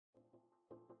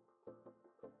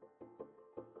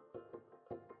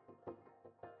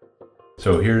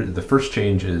So here, the first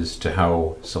change is to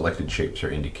how selected shapes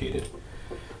are indicated.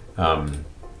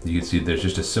 You can see there's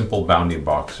just a simple bounding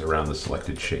box around the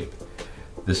selected shape.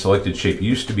 The selected shape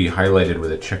used to be highlighted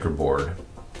with a checkerboard,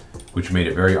 which made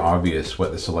it very obvious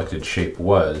what the selected shape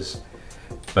was,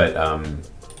 but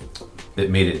it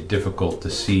made it difficult to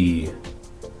see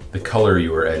the color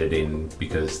you were editing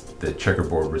because the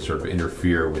checkerboard would sort of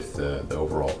interfere with the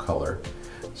overall color.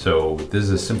 So this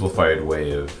is a simplified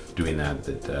way of doing that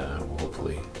will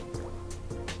hopefully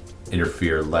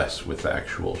interfere less with the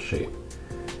actual shape.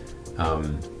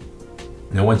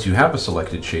 Now once you have a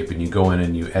selected shape and you go in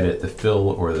and you edit the fill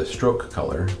or the stroke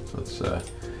color, so let's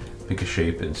pick a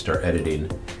shape and start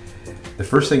editing. The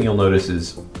first thing you'll notice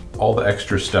is all the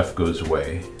extra stuff goes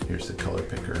away. Here's the color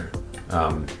picker.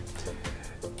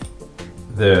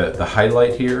 The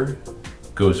highlight here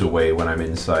goes away when I'm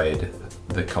inside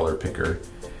the color picker,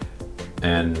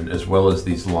 and as well as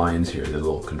these lines here, the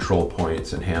little control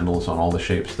points and handles on all the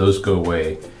shapes, those go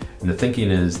away. And the thinking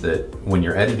is that when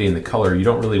you're editing the color, you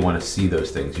don't really want to see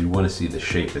those things. You want to see the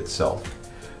shape itself.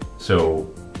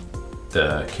 So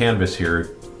the canvas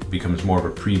here becomes more of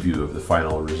a preview of the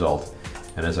final result.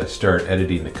 And as I start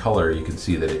editing the color, you can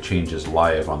see that it changes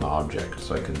live on the object.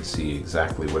 So I can see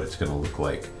exactly what it's going to look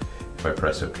like if I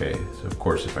press OK. So of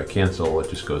course, if I cancel, it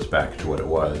just goes back to what it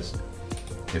was.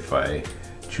 If I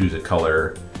choose a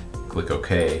color, click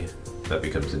OK, that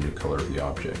becomes the new color of the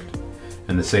object.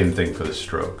 And the same thing for the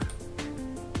stroke.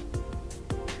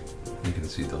 You can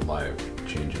see the live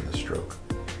change in the stroke.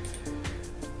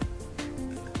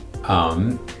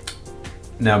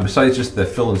 Now besides just the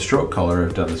fill and stroke color,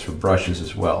 I've done this for brushes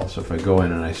as well. So if I go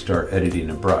in and I start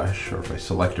editing a brush, or if I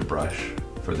select a brush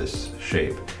for this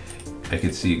shape, I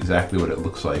can see exactly what it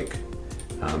looks like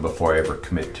before I ever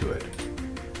commit to it.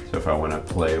 So if I want to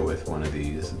play with one of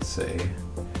these, let's say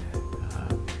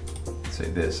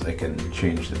this, I can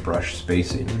change the brush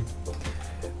spacing.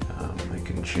 I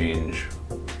can change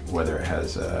whether it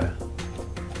has a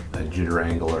jitter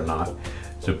angle or not.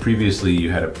 So previously you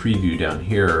had a preview down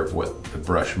here of what the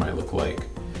brush might look like.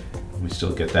 We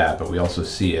still get that, but we also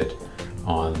see it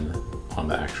on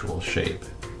the actual shape.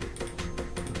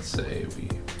 Let's say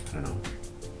I don't know.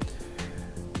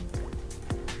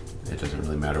 It doesn't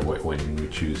really matter when we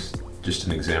choose. Just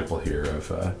an example here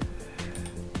of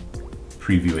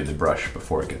previewing the brush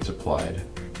before it gets applied.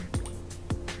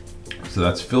 So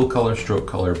that's fill color, stroke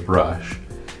color, brush.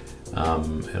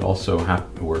 It also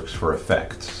works for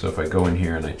effects. So if I go in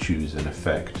here and I choose an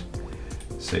effect,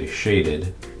 say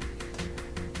shaded,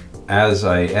 as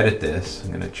I edit this, I'm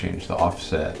going to change the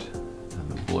offset and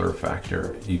the blur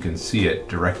factor. You can see it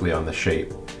directly on the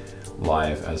shape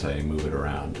live as I move it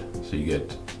around. So you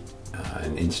get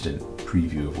an instant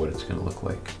preview of what it's going to look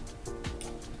like.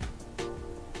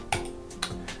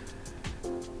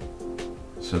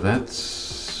 So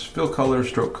that's fill color,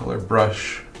 stroke color,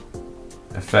 brush,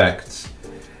 effects,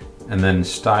 and then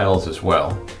styles as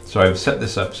well. So I've set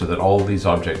this up so that all of these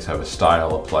objects have a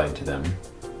style applied to them.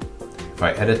 If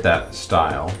I edit that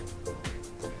style,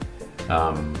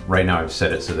 right now I've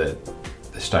set it so that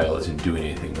the style isn't doing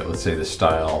anything, but let's say the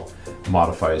style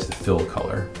modifies the fill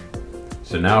color.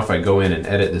 So now if I go in and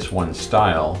edit this one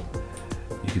style,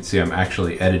 you can see I'm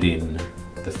actually editing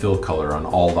the fill color on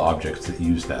all the objects that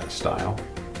use that style,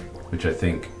 which I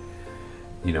think,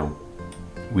 you know,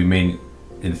 we may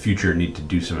in the future need to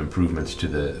do some improvements to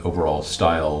the overall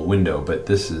style window, but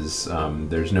this is,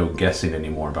 there's no guessing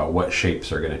anymore about what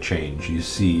shapes are going to change. You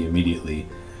see immediately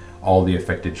all the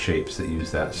affected shapes that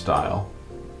use that style.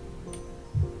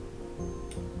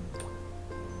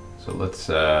 So let's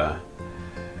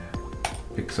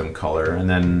pick some color, and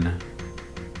then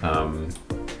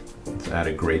let's add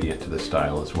a gradient to the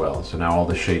style as well. So now all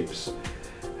the shapes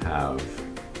have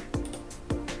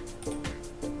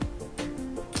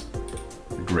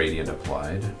gradient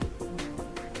applied.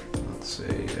 Let's say,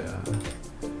 I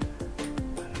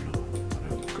don't know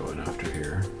what I'm going after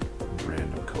here,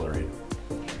 random coloring.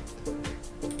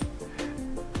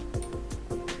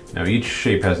 Now each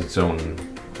shape has its own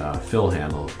fill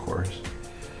handle, of course.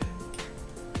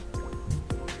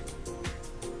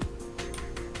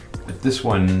 But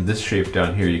this shape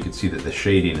down here, you can see that the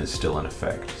shading is still in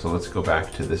effect. So let's go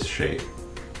back to this shape,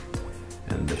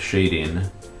 and the shading,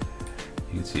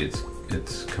 you can see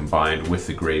it's combined with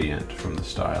the gradient from the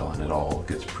style, and it all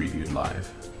gets previewed live.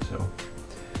 So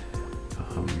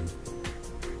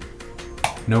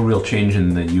no real change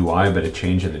in the UI, but a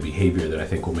change in the behavior that I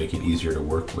think will make it easier to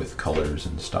work with colors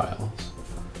and styles.